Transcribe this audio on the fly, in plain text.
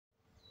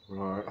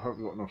Right, I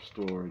haven't got enough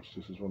storage.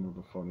 This is one of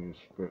the funniest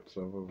bits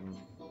ever.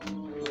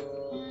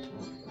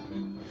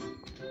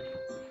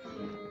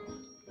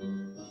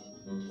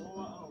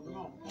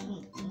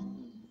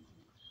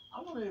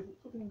 I wonder if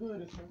cooking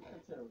good is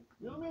hereditary.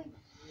 You know what I mean?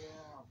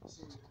 Yeah.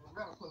 See,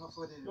 Loretta put her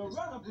foot in it.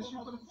 Loretta put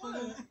her foot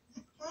in it.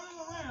 Turning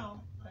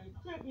around and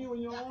putting you in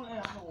your own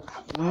asshole.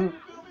 Mm. You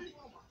feel me?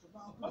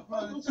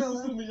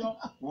 Excuse me, y'all.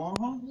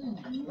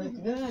 Looks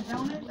good,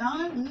 don't it?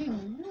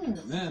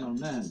 Man, oh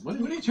man, what are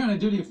you trying to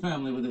do to your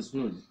family with this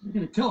food? You're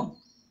gonna kill them.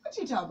 What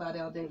you talk about,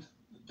 LD?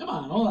 Come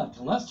on, all that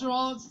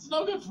cholesterol, it's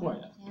no good for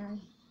you. Harry,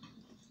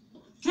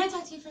 can I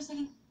talk to you for a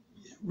second?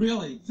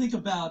 Really, think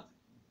about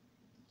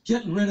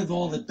getting rid of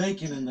all the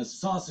bacon and the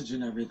sausage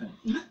and everything.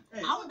 Hey.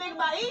 I was thinking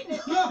about eating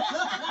it. You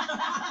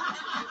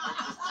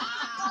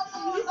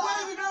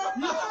crazy, girl?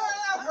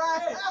 Yeah,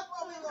 right.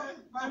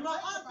 And my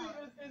auntie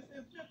is 50.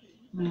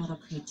 I'm a little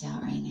creeped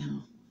out right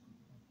now.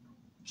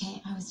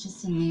 Okay, I was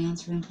just in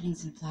Leon's room putting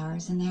some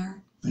flowers in there.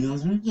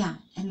 Leon's room? Yeah,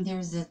 and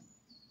there's a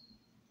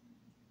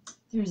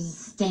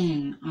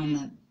stain on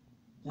the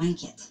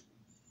blanket.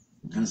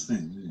 What kind of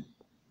stain?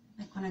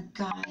 Like when a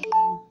guy,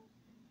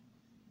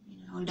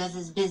 does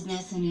his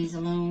business and he's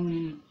alone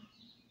and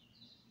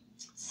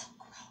it's so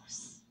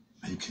gross.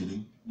 Are you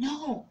kidding?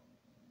 No.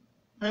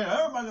 Hey,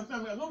 everybody in the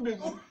family has no big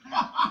one.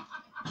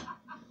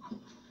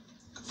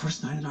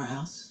 First night in our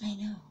house? I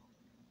know.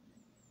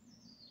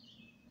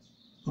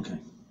 Okay,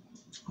 I'm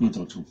gonna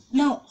talk to him.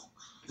 No.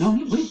 No, are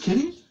you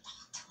kidding?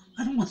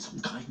 I don't want some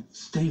guy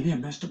staying here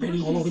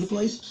masturbating all over the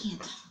place. You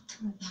can't talk to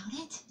him about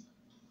it.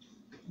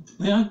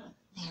 Leon,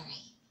 Larry.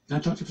 can I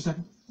talk to you for a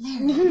second?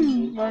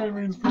 Larry. Larry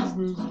means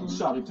business.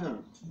 Sorry,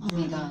 turn. Oh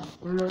my God.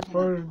 Larry ain't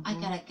playing. I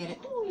gotta get it.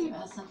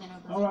 Something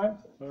over. All right.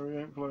 Larry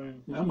ain't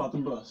playing. Yeah, I'm about to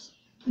bust.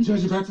 Enjoy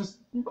your breakfast.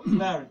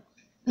 Larry,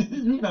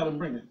 you gotta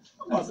bring it.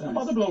 I'm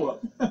about to blow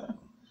up.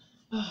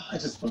 I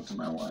just spoke to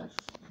my wife,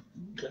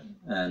 Okay.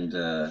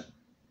 and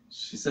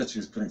she said she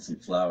was putting some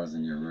flowers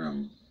in your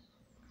room,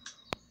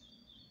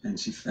 and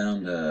she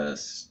found a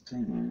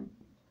stain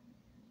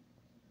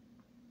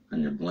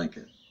on your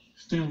blanket.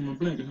 Stain on my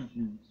blanket, huh?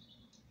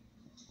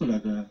 What,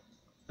 like a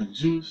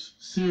juice,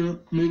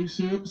 syrup, maybe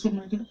syrup or something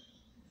like that?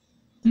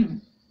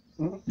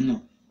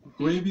 No.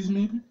 Gravies,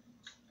 maybe?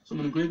 Some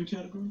in the gravy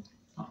category?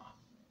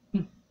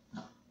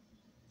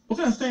 What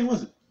kind of stain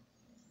was it?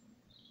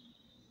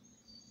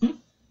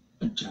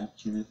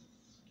 Ejaculate.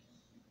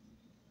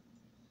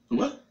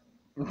 What?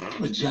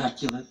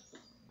 Ejaculate.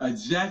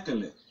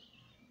 Ejaculate.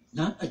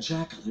 Not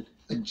ejaculate,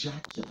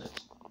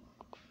 ejaculate.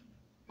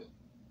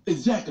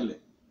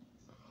 Ejaculate.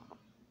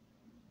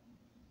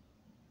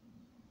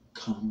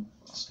 Cum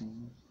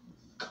stain.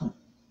 Cum.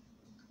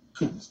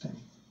 Cum stain.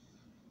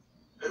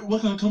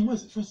 What kind of cum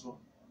was it, first of all?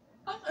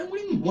 What do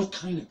you mean, what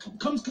kind of cum?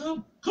 Cum's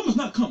cum. Cum is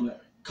not cum, Larry.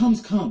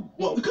 Cum's cum.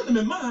 Well, it couldn't have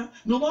been mine.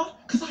 You know why?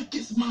 Because I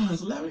get mine,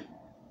 Larry.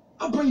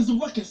 I bring some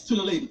ruckus to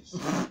the ladies.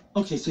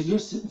 Okay, so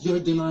you're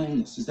denying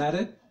this, is that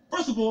it?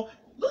 First of all,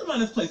 look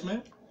around this place,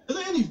 man. Is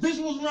there any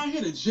visuals around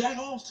here to jag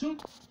off to?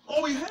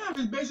 All we have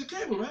is basic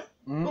cable, right?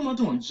 What am I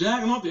doing?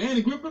 Jagging off the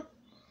Annie Gripper?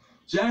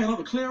 Jagging off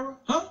the Clara?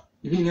 Huh?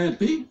 You mean Aunt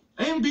B?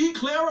 Aunt B,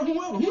 Clara,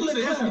 whoever. Who let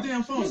her answer the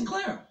damn phone? Who's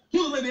Clara?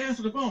 Who let her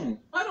answer the phone?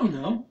 I don't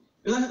know.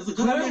 Is a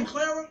girl named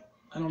Clara?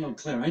 I don't know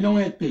Clara. I know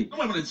Aunt B.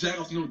 Nobody gonna jag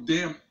off no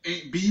damn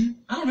Aunt B.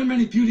 I don't remember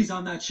any beauties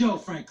on that show,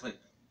 frankly.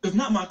 It's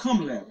not my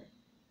cum, Larry.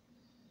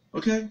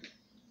 Okay?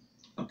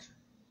 Okay.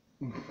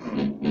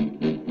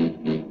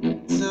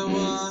 So,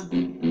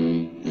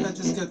 I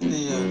just got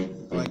the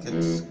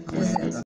blankets cleaned.